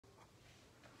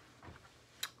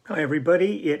Hi,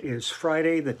 everybody. It is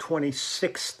Friday, the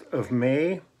 26th of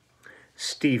May,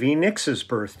 Stevie Nicks'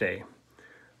 birthday.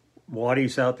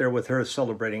 Wattie's out there with her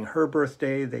celebrating her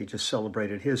birthday. They just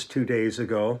celebrated his 2 days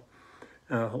ago.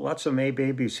 Lots of May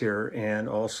babies here, and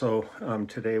also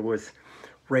today with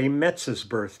Ray Metz's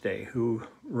birthday,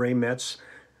 Ray Metz,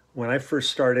 when I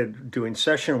first started doing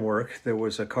session work, there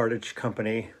was a cartage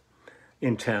company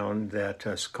in town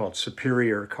that's called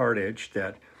Superior Cartage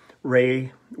that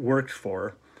Ray worked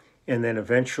for, and then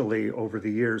eventually over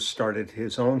the years started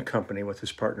his own company with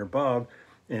his partner Bob,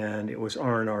 and it was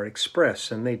R&R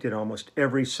Express, and they did almost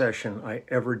every session I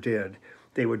ever did.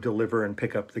 They would deliver and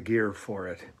pick up the gear for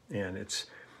it, and it's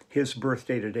his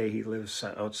birthday today. He lives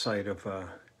outside of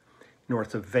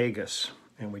north of Vegas,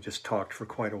 and we just talked for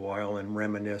quite a while and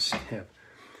reminisced. Have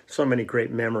so many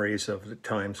great memories of the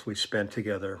times we spent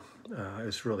together.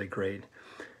 It's really great.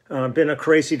 Been a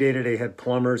crazy day today. Had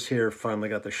plumbers here. Finally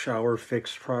got the shower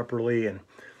fixed properly and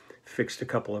fixed a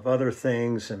couple of other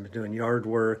things and been doing yard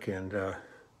work. And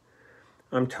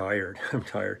I'm tired. I'm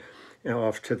tired.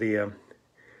 Off to the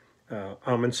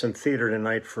Amundsen Theater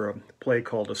tonight for a play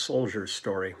called A Soldier's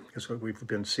Story, because we've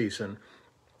been season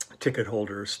ticket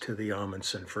holders to the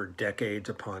Amundsen for decades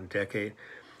upon decade.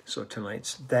 So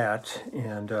tonight's that,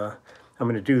 and I'm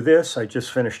going to do this. I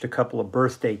just finished a couple of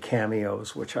birthday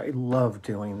cameos, which I love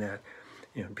doing that.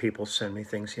 People send me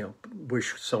things,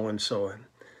 wish so-and-so,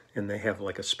 and they have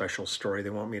like a special story they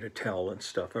want me to tell and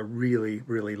stuff. I really,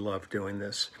 really love doing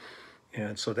this.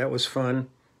 And so that was fun.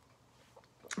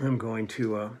 I'm going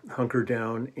to hunker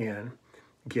down and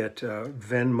get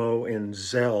Venmo and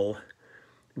Zelle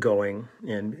going,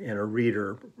 and a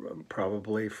reader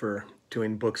probably for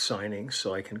doing book signings,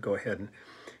 so I can go ahead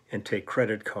and take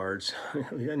credit cards.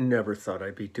 I never thought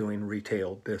I'd be doing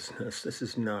retail business. This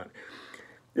is not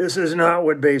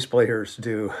what bass players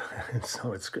do.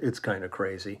 So it's kind of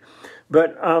crazy.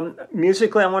 But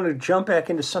musically, I wanted to jump back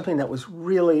into something that was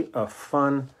really a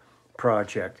fun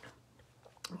project.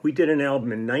 We did an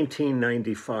album in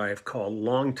 1995 called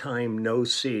Long Time No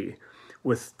See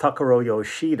with Takuro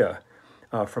Yoshida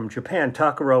from Japan.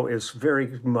 Takuro is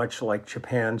very much like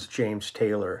Japan's James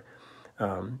Taylor.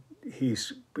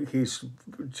 He's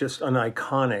just an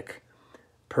iconic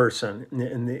person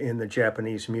in the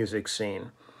Japanese music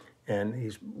scene, and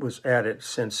he was at it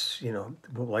since,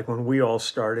 like when we all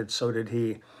started. So did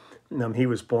he. He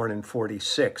was born in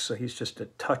 '46, so he's just a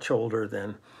touch older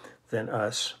than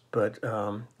us. But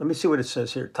let me see what it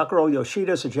says here. Takuro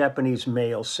Yoshida is a Japanese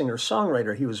male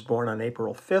singer-songwriter. He was born on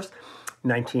April 5th,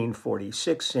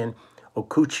 1946 in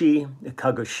Okuchi,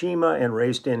 Kagoshima, and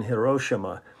raised in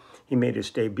Hiroshima. He made his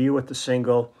debut with the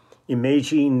single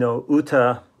Imeji no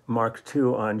Uta Mark II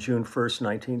on June 1st,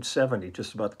 1970,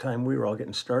 just about the time we were all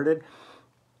getting started.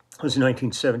 His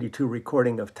 1972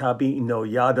 recording of Tabi no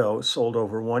Yado sold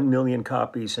over 1 million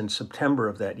copies in September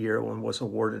of that year when was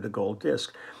awarded a gold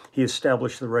disc. He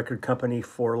established the record company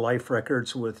For Life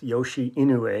Records with Yoshi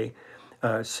Inoue,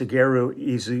 Shigeru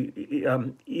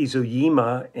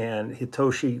Izuyama, and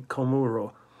Hitoshi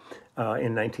Komuro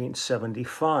in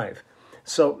 1975.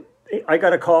 So I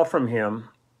got a call from him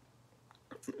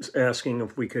asking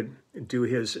if we could do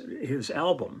his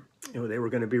album. They were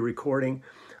going to be recording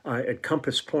at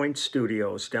Compass Point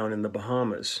Studios down in the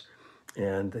Bahamas.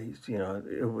 And,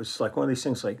 it was like one of these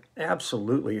things like,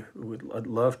 absolutely, I'd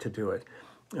love to do it.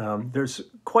 There's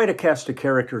quite a cast of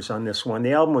characters on this one.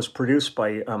 The album was produced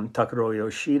by Takuro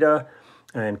Yoshida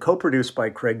and co-produced by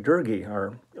Craig Durgee,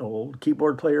 our old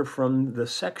keyboard player from the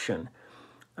section.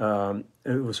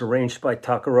 It was arranged by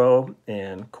Takuro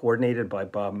and coordinated by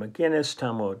Bob McGinnis,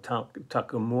 Tamo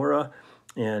Takamura,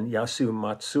 and Yasu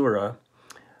Matsura.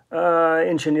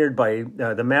 Engineered by,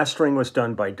 the mastering was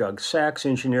done by Doug Sachs,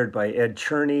 engineered by Ed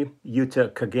Cherney,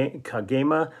 Yuta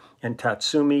Kagema, and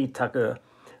Tatsumi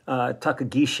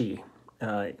Takagishi.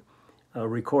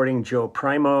 Recording Joe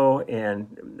Primo and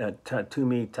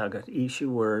Tatsumi Takaishi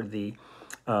were the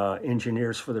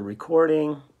engineers for the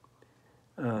recording.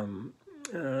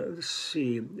 Let's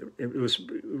see, it was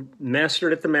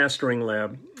mastered at the Mastering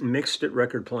Lab, mixed at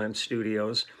Record Plant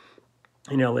Studios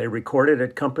in LA, recorded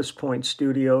at Compass Point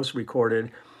Studios,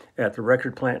 recorded at the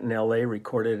Record Plant in LA,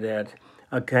 recorded at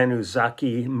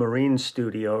Akanuzaki Marine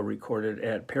Studio, recorded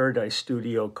at Paradise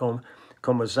Studio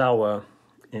Komazawa.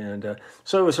 And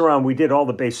so it was around, we did all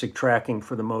the basic tracking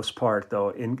for the most part,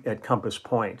 though, at Compass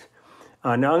Point.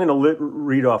 Now I'm going to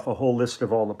read off a whole list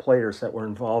of all the players that were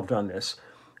involved on this.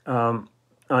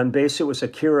 On bass, it was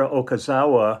Akira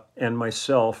Okazawa and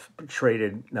myself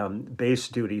traded bass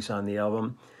duties on the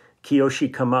album.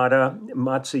 Kiyoshi Kamada,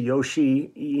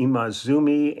 Matsuyoshi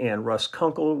Imazumi, and Russ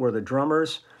Kunkel were the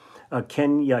drummers.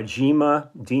 Ken Yajima,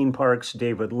 Dean Parks,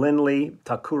 David Lindley,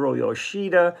 Takuro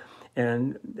Yoshida,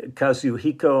 and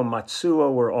Kazuhiko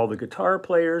Matsuo were all the guitar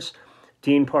players.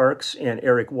 Dean Parks and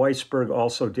Eric Weisberg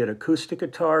also did acoustic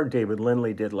guitar. David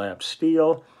Lindley did lap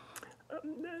steel.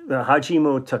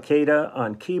 Hajime Takeda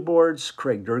on keyboards,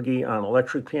 Craig Durkee on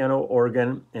electric piano,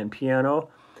 organ, and piano.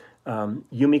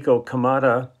 Yumiko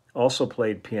Kamada also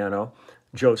played piano.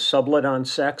 Joe Sublett on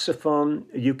saxophone.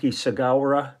 Yuki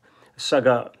Sagawara,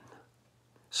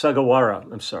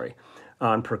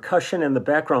 on percussion and the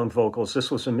background vocals. This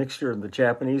was a mixture of the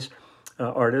Japanese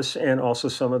artists and also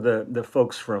some of the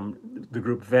folks from the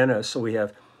group Venice. So we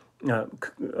have Kazuhiko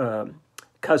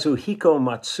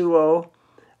Matsuo,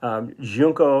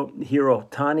 Junko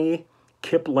Hirotani,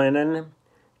 Kip Lennon,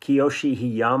 Kiyoshi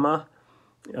Hiyama,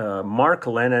 Mark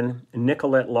Lennon,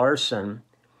 Nicolette Larson,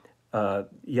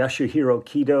 Yasuhiro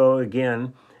Kido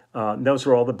again. Those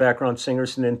were all the background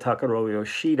singers, and then Takuro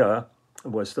Yoshida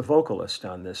was the vocalist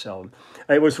on this album.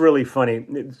 It was really funny.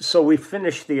 So we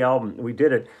finished the album, we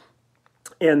did it,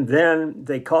 and then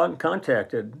they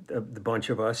contacted the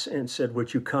bunch of us and said,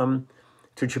 would you come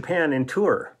to Japan and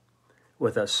tour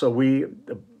with us? So we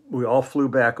all flew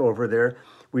back over there.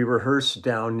 We rehearsed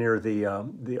down near the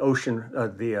ocean,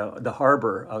 the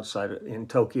harbor outside in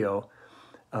Tokyo.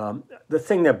 The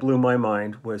thing that blew my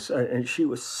mind was, and she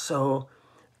was so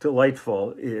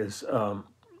delightful, is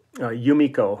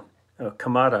Yumiko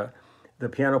Kamada, the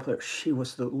piano player. She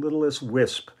was the littlest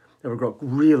wisp of a girl,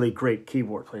 really great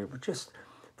keyboard player, but just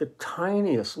the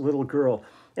tiniest little girl.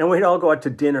 And we'd all go out to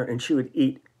dinner, and she would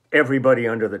eat everybody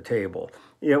under the table.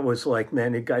 It was like,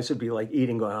 man, the guys would be like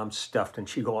eating, going, I'm stuffed, and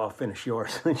she'd go, I'll finish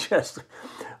yours. And just,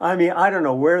 I mean, I don't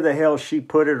know where the hell she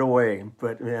put it away,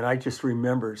 but man, I just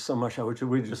remember so much.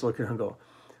 We'd just look at her and go,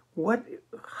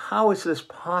 how is this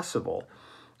possible?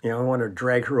 You know, I want to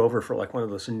drag her over for like one of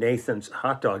those Nathan's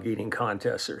hot dog eating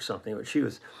contests or something. But she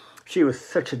was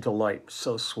such a delight,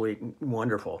 so sweet and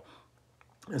wonderful.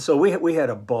 And so we had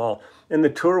a ball. And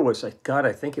the tour was, like, God,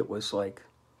 I think it was like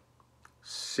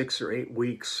 6 or 8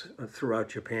 weeks throughout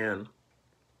Japan.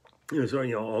 It was, you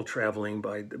know, all traveling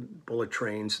by the bullet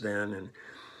trains then.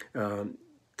 And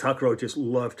Takuro just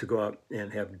loved to go out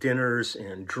and have dinners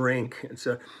and drink. And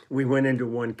so we went into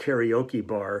one karaoke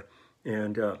bar,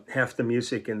 and half the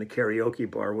music in the karaoke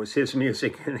bar was his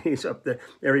music, and he's up there.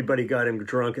 Everybody got him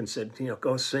drunk and said, you know,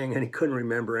 go sing, and he couldn't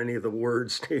remember any of the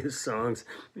words to his songs,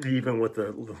 even with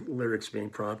the lyrics being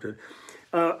prompted.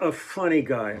 A funny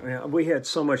guy. I mean, we had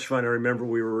so much fun. I remember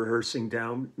we were rehearsing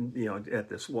down, you know, at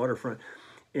this waterfront,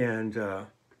 and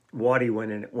Waddy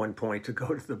went in at one point to go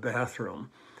to the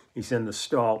bathroom. He's in the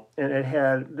stall,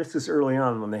 and this is early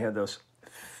on when they had those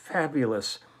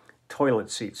fabulous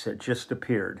toilet seats that just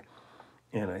appeared.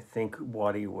 And I think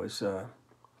Waddy was, I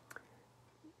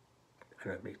don't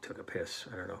know, maybe took a piss,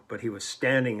 I don't know. But he was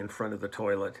standing in front of the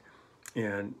toilet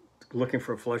and looking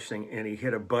for a flush thing, and he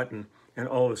hit a button, and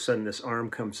all of a sudden this arm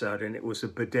comes out, and it was a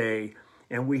bidet.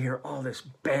 And we hear all this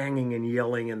banging and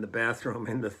yelling in the bathroom,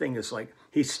 and the thing is like,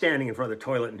 he's standing in front of the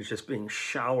toilet and is just being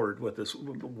showered with this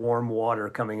warm water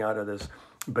coming out of this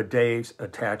bidet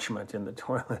attachment in the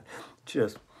toilet,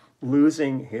 just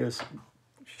losing his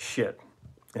shit,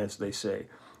 as they say,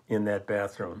 in that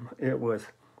bathroom. It was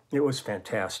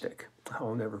fantastic.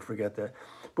 I'll never forget that.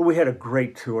 But we had a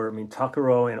great tour. I mean,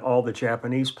 Takuro and all the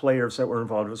Japanese players that were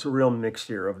involved, it was a real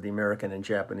mixture of the American and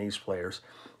Japanese players.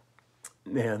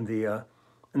 And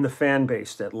the fan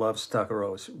base that loves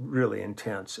Takuro is really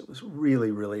intense. It was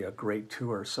really, really a great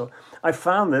tour. So I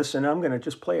found this, and I'm going to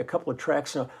just play a couple of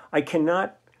tracks now. I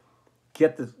cannot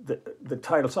get the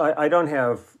titles. I don't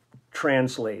have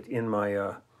Translate in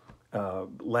my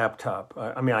laptop.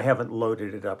 I mean, I haven't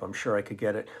loaded it up. I'm sure I could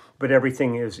get it, but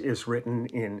everything is written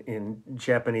in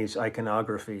Japanese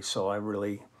iconography, so I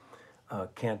really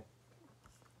can't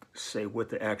say what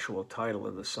the actual title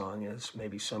of the song is.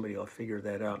 Maybe somebody will figure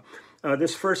that out.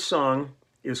 This first song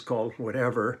is called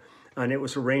Whatever, and it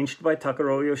was arranged by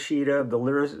Takuro Yoshida. The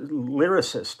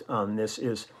lyricist on this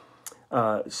is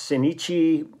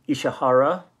Shinichi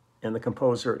Ishihara, and the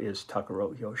composer is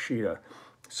Takuro Yoshida.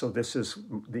 So this is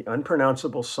the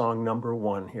unpronounceable song number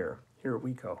 1 here. Here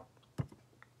we go. 「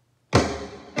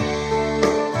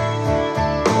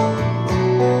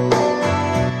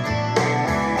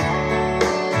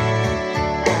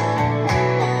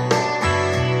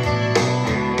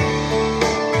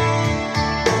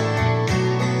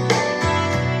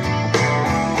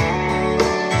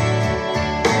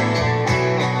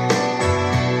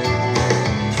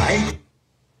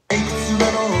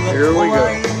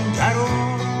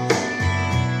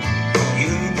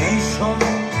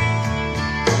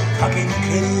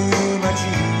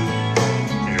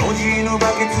ジのバ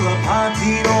ケツはパーテ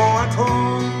ィーの後、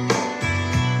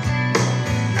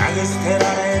投げ捨てら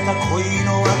れた恋の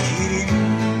空き瓶。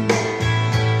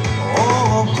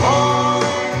Oh boy、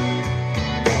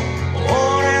 俺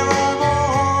はも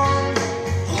う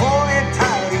吠えた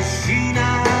りしな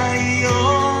いよ。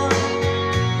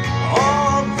 Oh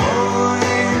boy、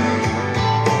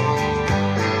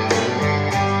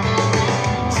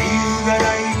 自由がな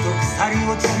いと鎖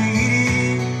をちぎ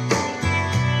り、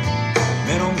目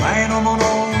の前のもの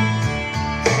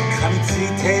噛みつい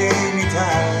てみた。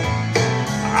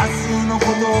明日のこと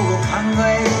を考え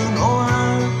るのは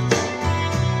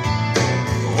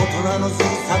大人のずる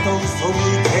さと嘘を言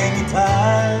ってみた。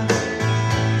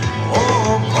 Oh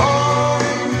boy、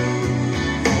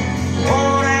 俺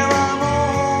はも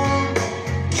う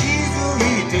気づ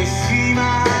いてしま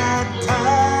った。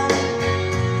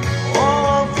 Oh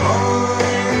boy、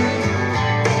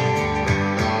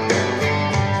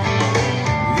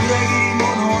 裏切り者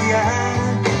や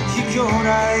卑怯な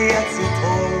やつと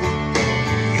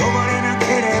呼ばれなけ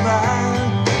れば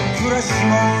暮らしも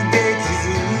できず、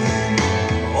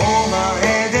お前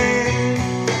で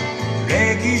歴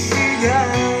史が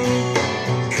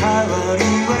変わり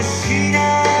はしな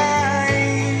い。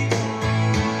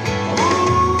 Oh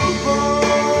boy、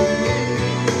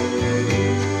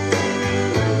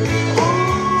 Oh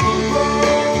boy、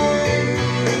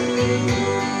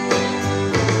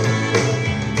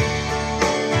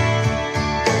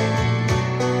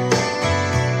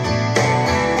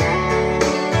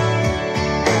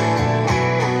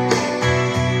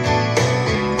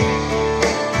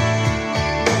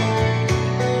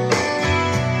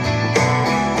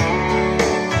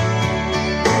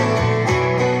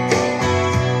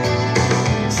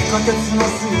 地下鉄の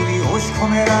すぐに押し込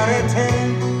められて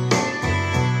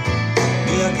見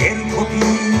上げるコピー、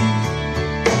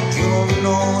呪文の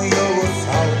よさ、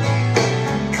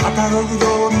カタログ通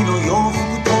りの洋服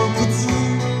と靴、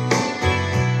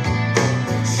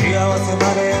幸せま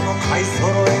でも買い揃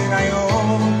えなよ。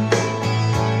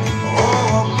 Oh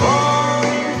boy、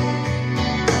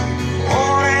 俺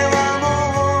はも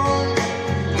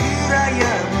う羨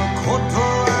むこと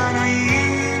はない。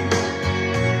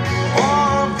 Oh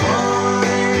boy、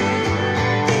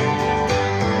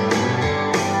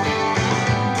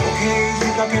 時計仕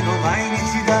掛けの毎日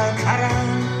だから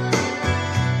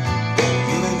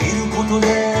夢見ることで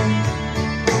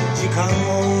時間を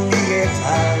逃げた。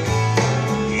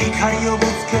怒りをぶつ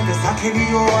けて叫び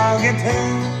を上げて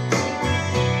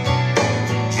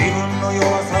自分の弱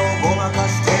さをごまかし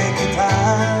てきた。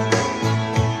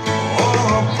 Oh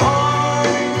boy、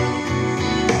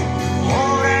 俺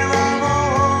はも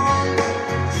う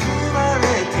生まれ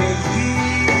てい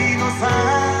いのさ。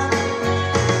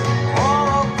 Oh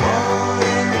boy、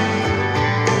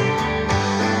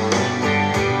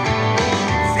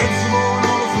 絶望の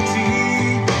淵に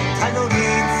たどり着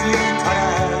いたら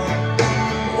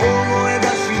大声出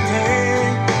して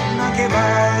泣けばわ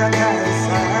かるさ。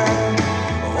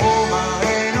お前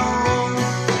の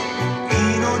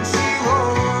命を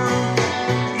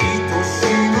愛し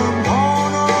む者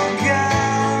が。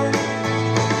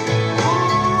 Oh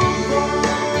boy、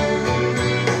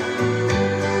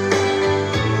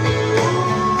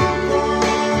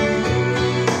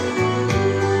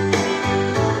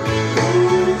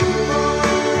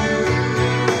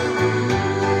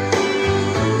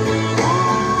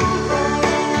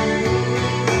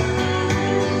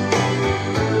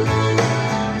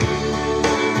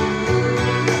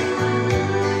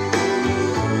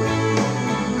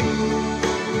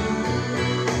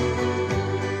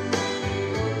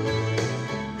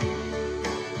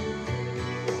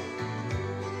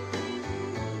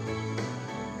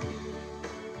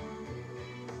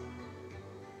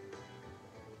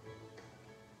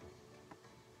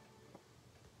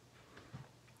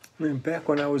 And back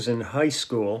when I was in high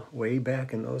school, way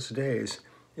back in those days,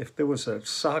 if there was a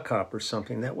sock hop or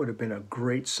something, that would have been a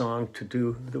great song to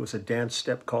do. There was a dance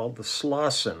step called the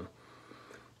Slauson.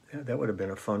 Yeah, that would have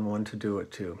been a fun one to do it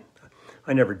to.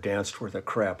 I never danced worth a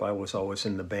crap. I was always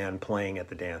in the band playing at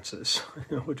the dances,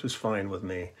 which was fine with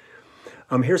me.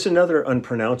 Here's another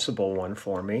unpronounceable one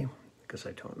for me, because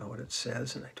I don't know what it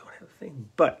says and I don't have a thing,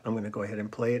 but I'm going to go ahead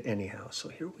and play it anyhow. So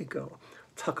here we go.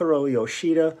 Takuro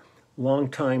Yoshida, Long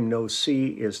Time No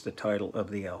See is the title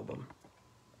of the album. 「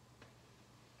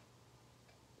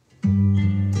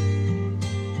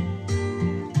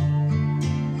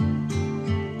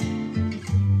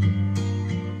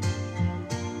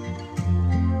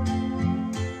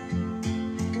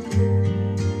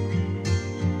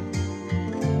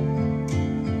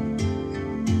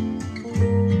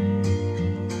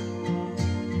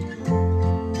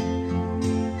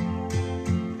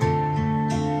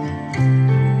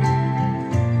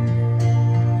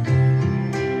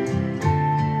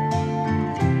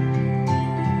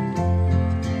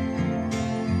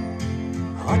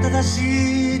新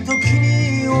しい時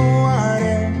に追わ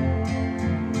れ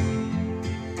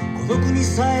孤独に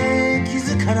さえ気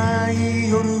づかない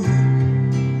夜、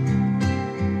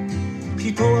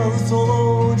人は嘘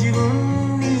を自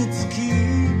分につき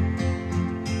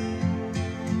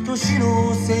年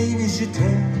のせいにして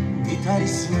みたり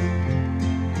する。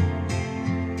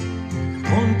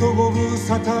ほんとご無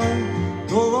沙汰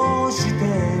どうして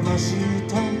まし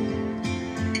た。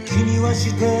気には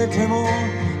してても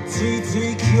ついつ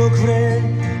い気遅れ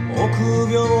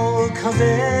臆病風。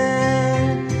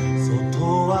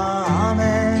外は雨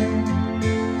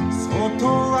外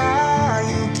は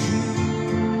雪、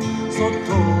外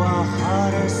は晴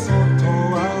れ外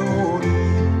は檻。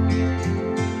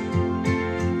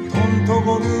ほんと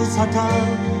ご無沙汰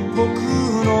僕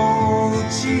の内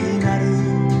なる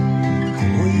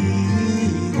恋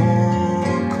心。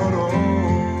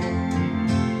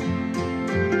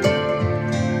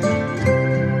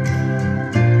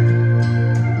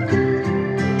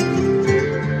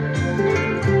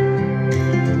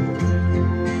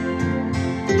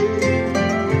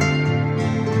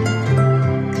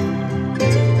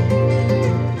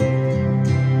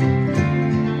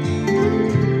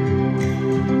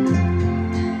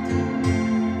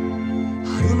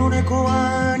猫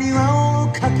は庭を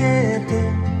駆けて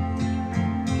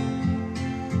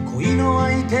恋の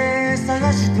相手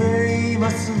探してい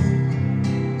ます。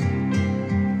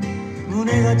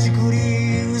胸がちく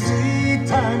りうずい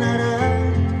たなら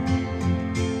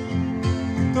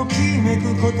ときめ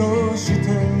くことをして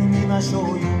みましょう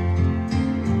よ。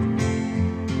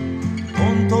ほ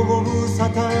んとご無沙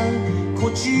汰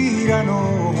こちらの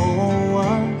方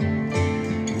は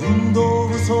運動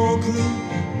不足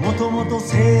もともと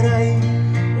生来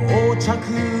横着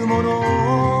者。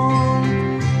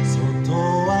外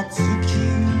は月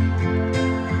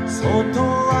外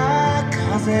は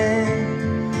風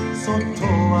外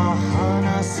は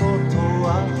花外は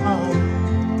春。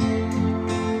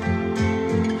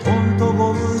ほんと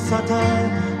ご無沙汰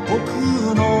僕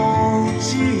の内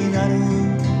なる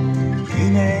夢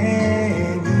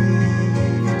見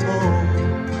と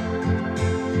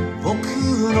僕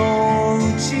の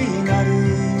内なる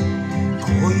恋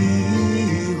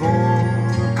心。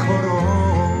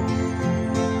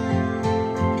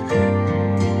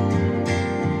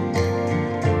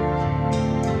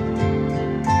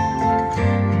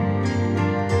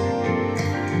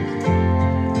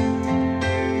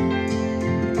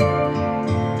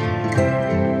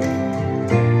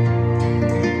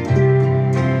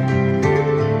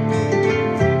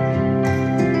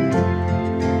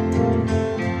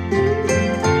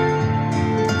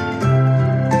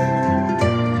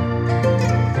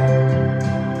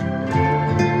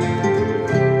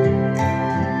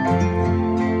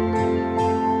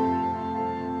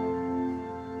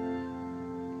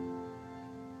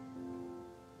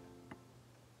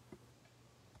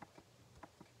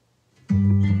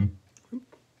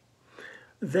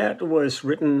That was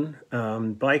written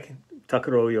by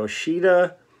Takuro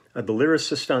Yoshida. The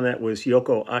lyricist on that was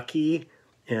Yoko Aki,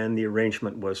 and the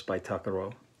arrangement was by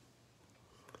Takuro.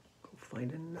 Go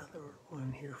find another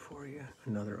one here for you,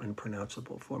 another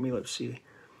unpronounceable for me. Let's see.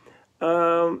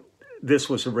 This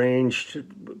was arranged,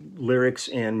 lyrics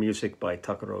and music by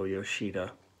Takuro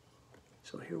Yoshida.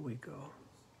 So here we go.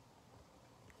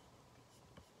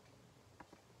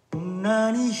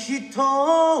 何人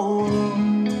を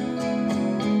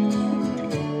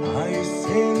愛せ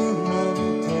るなん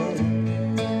て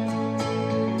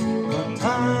ま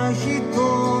た一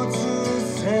つ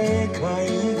世界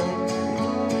が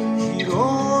広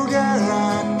が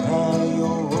ったよ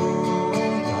う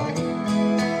だ。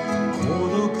孤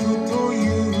独とい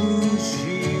う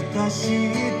親し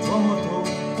い友と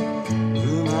う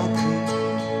ま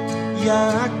くや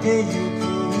ってゆく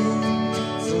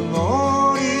つも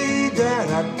りだ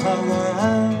ったが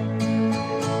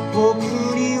僕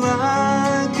には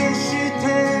決して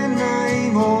な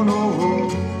いものを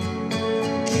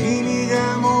君が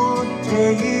持って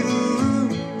いる。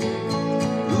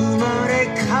生まれ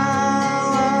変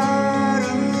わる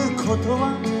ことは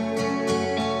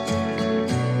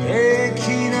でき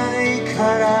ないか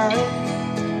ら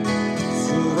全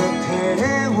て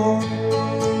を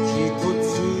一つ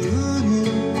に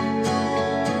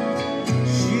し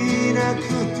なく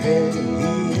ていい。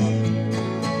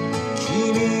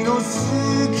君の好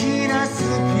きなスピ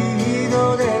ード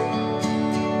で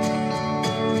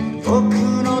僕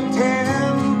のテ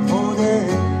ンポで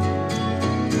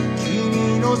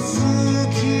君の好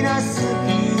きなスピ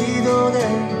ードで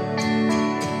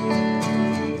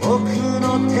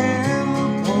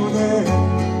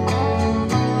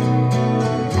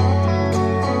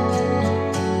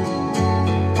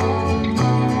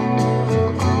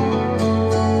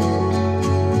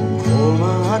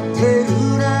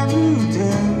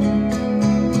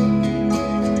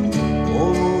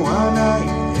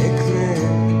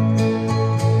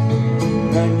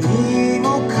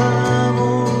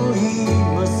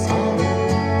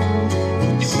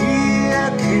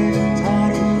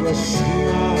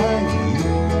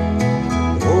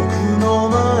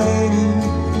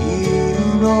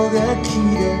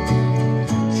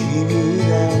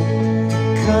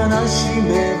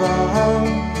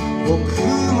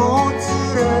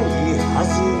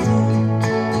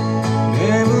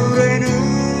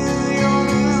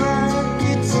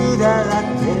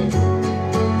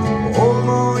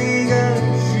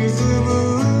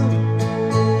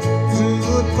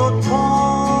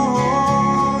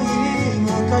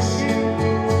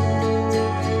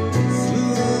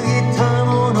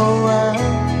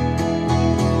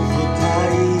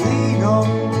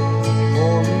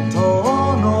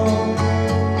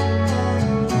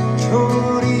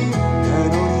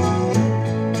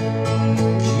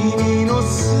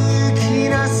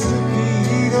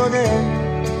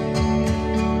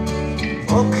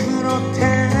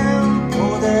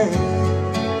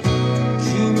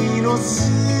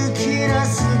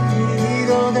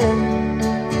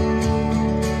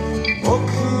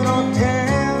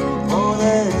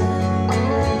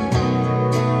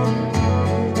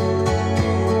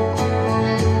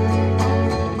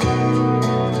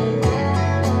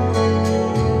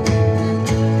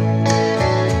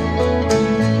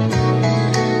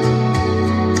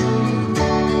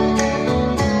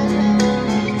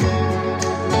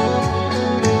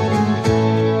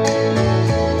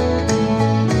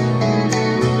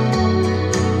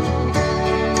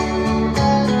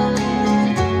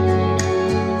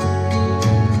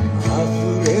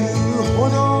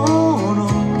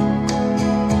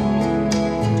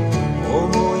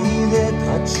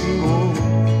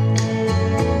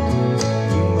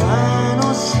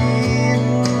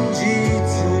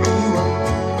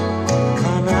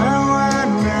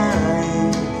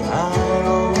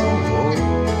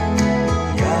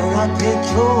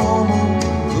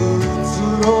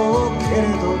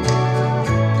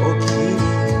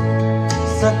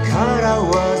逆らわ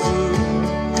ず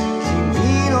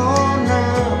君の名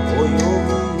を呼ぶ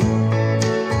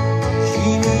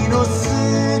君の好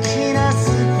きなス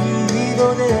ピード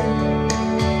で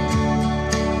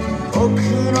僕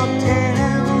のテ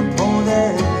ンポで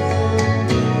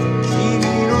君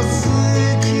の好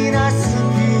きなス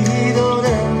ピードで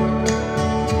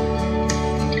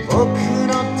僕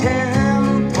のテ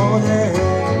ンポで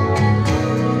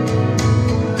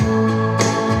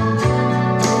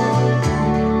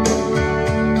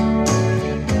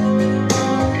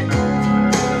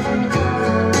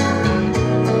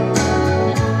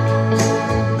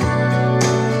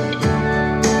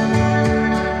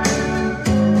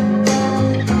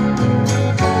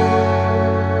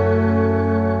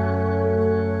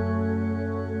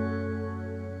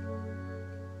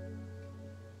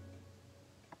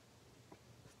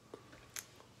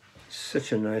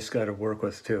Such a nice guy to work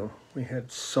with too. We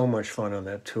had so much fun on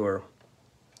that tour.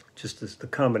 Just as the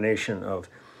combination of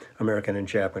American and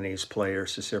Japanese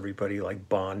players, just everybody like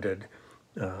bonded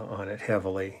on it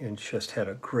heavily and just had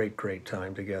a great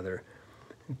time together.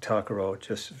 And Takuro,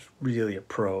 just really a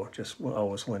pro, just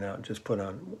always went out and just put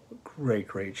on a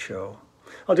great show.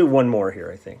 I'll do one more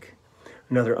here, I think.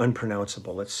 Another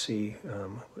unpronounceable. Let's see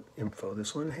what info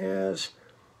this one has.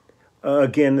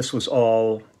 Again, this was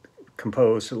all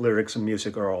composed, lyrics and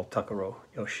music are all Takuro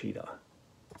Yoshida.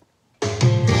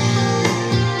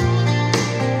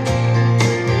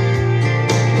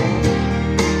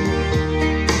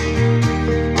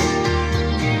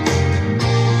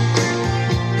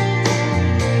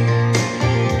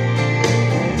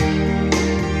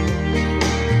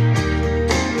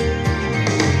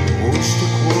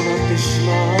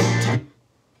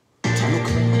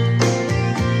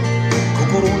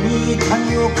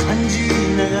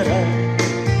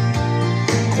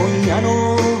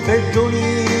 ベッドに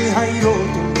入ろうと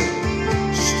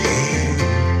している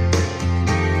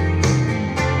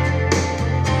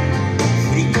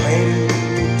振り返る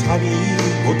たび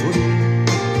ごとに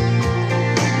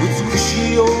美し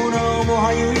いような面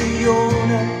はゆいよう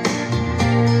な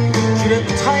切れ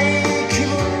たい気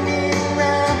分にな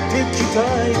ってきた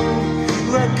よ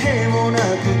わけもな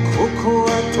くここは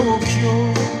東京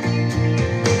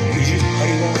20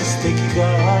針が素敵だ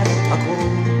った頃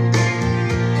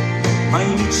毎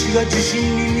日が自信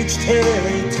に満ちてい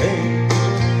て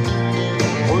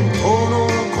本当の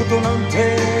ことなん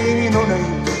て意味のないも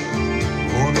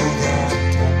のだっ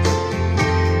た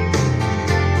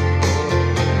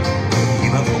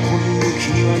今ここにいる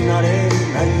気にはなれ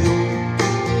ないよ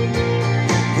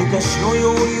昔のよ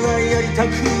うにはやりたく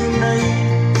ない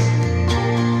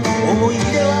思い出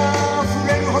は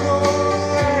溢れるほど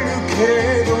あるけ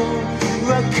れど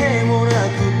わけもな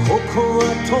くここは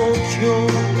東京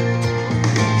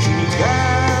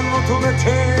求めて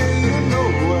いるの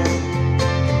は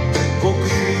僕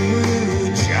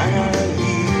じゃない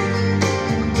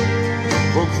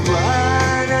僕は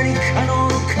何かの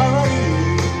代わり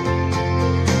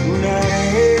にな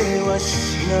れはし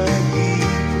ない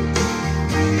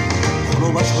こ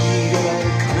の場所にいれば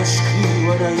悲しく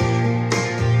はない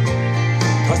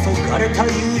黄昏れた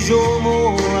友情も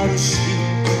あるし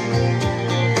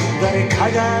誰か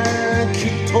がきっ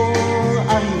と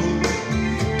会いに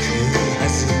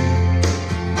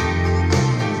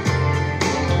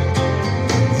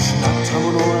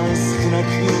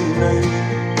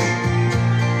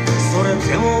それ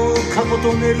でも過去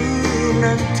と寝る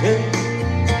なんて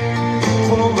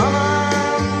このまま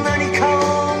何かを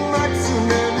待つ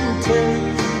なんて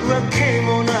わけ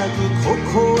もなくこ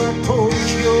こは東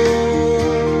京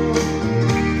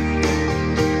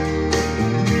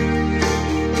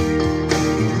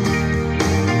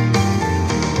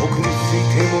僕につい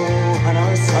ても話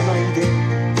さないで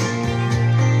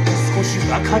少し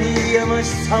ばかりやまし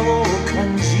さを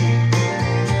感じ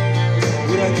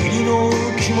裏切りの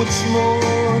気持ちも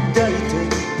抱いてい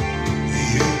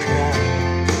るから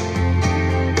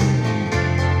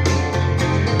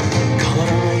変わら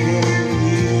ないで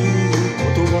いるこ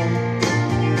とが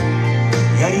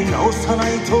やり直さな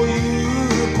いとい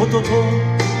うことと違う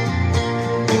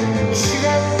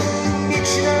道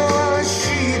なのは知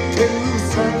ってる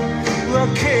さわ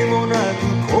けもなく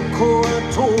ここは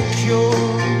東京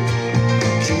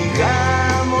君が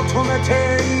求めて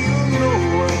いるの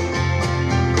は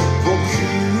僕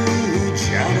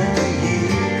じゃない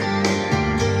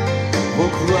僕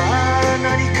は何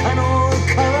かの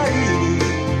代わり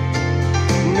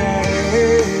になれ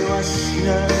はしな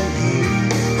い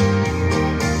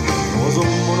望む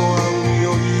ものは海よ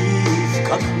り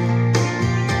深く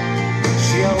幸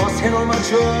せの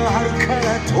街は遥か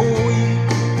遠い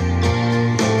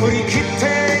振り切って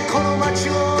この街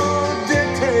を出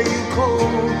て行こ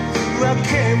う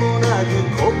けもなく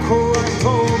ここは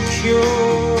東京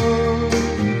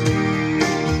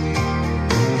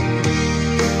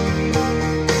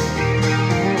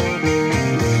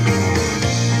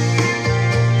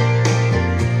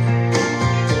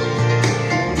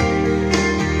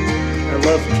I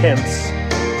love tense.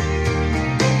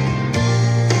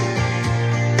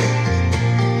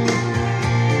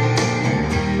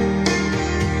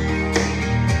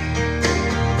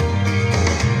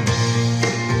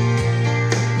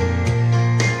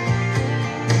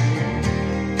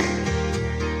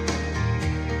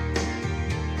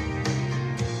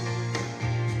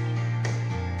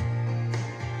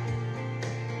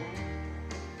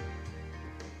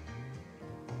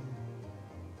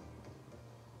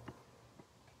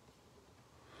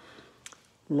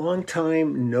 Long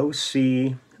time no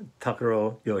see,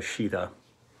 Takuro Yoshida.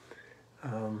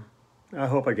 I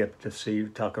hope I get to see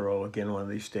Takuro again one of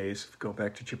these days, go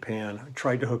back to Japan. I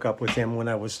tried to hook up with him when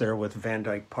I was there with Van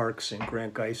Dyke Parks and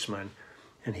Grant Geisman,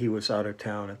 and he was out of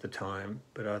town at the time,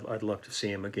 but I'd love to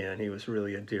see him again. He was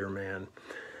really a dear man.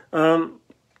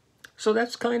 So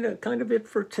that's kind of it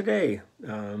for today.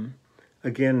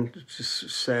 Again, just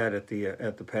sad at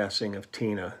the passing of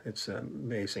Tina. It's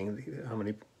amazing how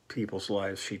many people's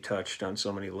lives she touched on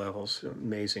so many levels.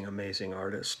 Amazing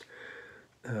artist.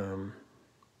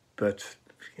 But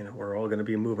you know, we're all going to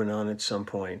be moving on at some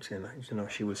point, and you know,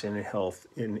 she was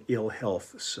in ill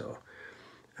health. So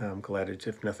I'm glad,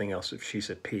 if nothing else, if she's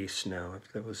at peace now.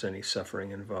 If there was any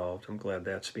suffering involved, I'm glad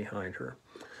that's behind her.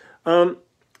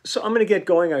 So I'm going to get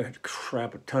going. I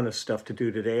got a ton of stuff to do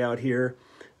today out here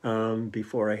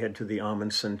before I head to the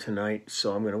Amundsen tonight.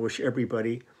 So I'm going to wish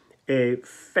everybody a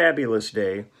fabulous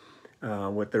day.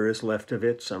 What there is left of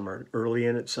it. Some are early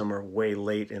in it, some are way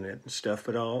late in it and stuff.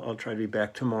 But I'll try to be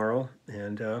back tomorrow,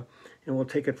 and we'll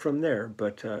take it from there.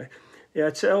 But yeah,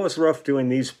 it's always rough doing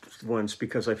these ones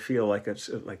because I feel like it's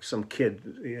like some kid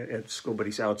at school, but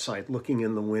he's outside looking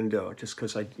in the window just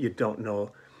because you don't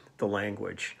know the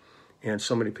language. And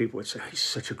so many people would say, he's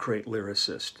such a great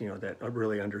lyricist, you know, that I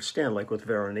really understand. Like with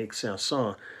Véronique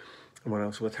Sanson, when I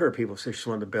was with her, people say she's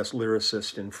one of the best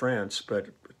lyricists in France, but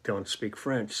don't speak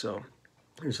French. So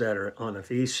there's that, or Anna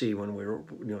Visi when we were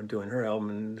doing her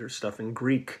album, and there's stuff in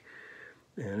Greek,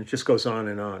 and it just goes on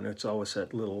and on. It's always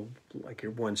that little, like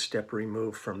you're one step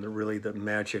removed from the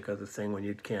magic of the thing when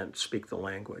you can't speak the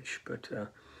language. But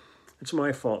it's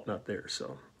my fault, not theirs.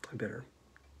 So I better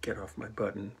get off my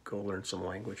butt and go learn some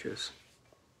languages.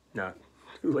 Not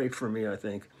too late for me, I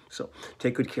think. So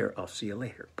take good care. I'll see you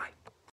later. Bye.